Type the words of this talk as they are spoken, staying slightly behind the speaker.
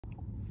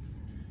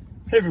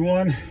Hey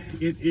everyone,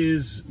 it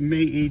is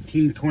May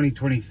 18,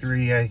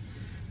 2023. I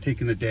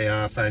taken the day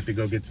off. I have to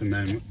go get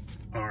some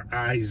our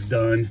eyes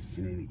done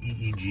in an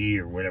EEG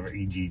or whatever,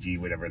 EGG,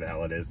 whatever the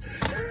hell it is.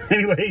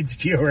 Anyway, it's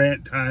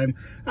Geo-Rant time.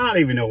 I don't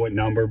even know what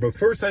number, but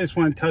first I just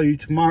want to tell you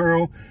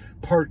tomorrow,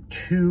 part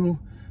 2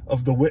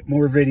 of the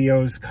Whitmore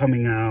videos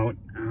coming out.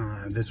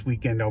 This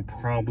weekend I'll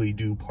probably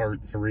do part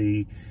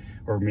 3,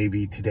 or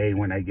maybe today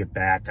when I get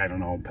back. I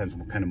don't know, depends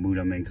on what kind of mood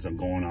I'm in, because I'm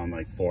going on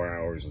like 4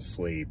 hours of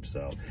sleep,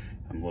 so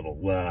I'm a little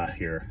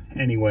here.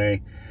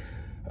 Anyway,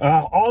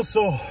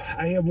 also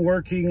I am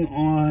working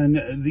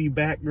on the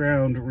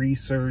background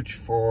research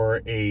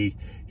for a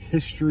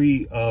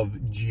history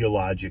of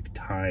geologic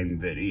time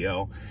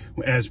video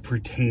as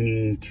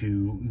pertaining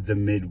to the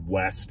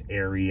Midwest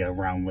area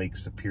around Lake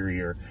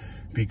Superior,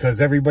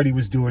 because everybody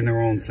was doing their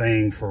own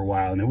thing for a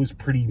while and it was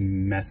pretty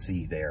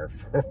messy there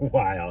for a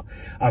while.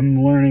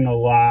 I'm learning a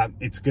lot.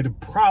 It's going to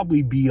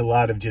probably be a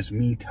lot of just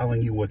me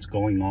telling you what's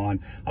going on.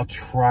 I'll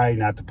try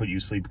not to put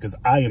you to sleep because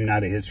I am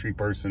not a history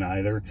person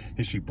either.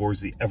 History bores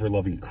the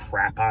ever-loving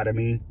crap out of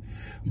me.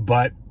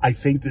 But I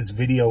think this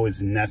video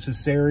is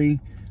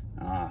necessary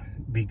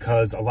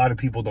because a lot of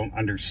people don't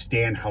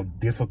understand how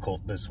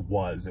difficult this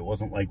was. It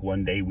wasn't like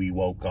one day we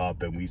woke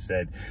up and we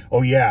said,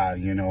 oh yeah,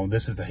 you know,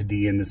 this is the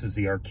Hadean, this is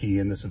the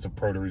Archean, this is a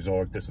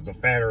Proterozoic, this is a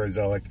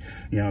Phanerozoic,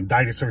 you know,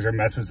 dinosaurs are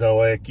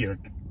Mesozoic, you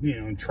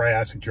know,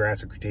 Triassic,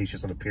 Jurassic,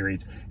 Cretaceous are the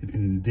periods.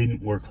 It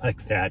didn't work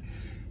like that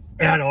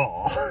at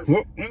all.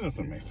 Whoop,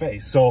 in my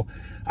face. So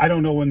I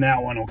don't know when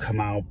that one will come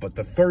out, but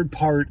the third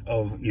part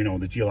of, you know,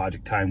 the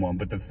geologic time one,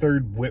 but the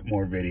third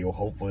Whitmore video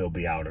hopefully will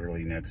be out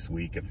early next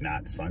week, if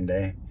not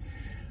Sunday.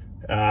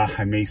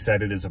 I may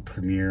set it as a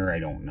premiere. I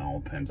don't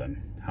know. Depends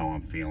on how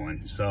I'm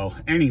feeling. So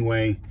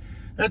anyway,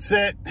 that's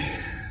it.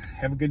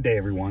 Have a good day,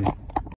 everyone.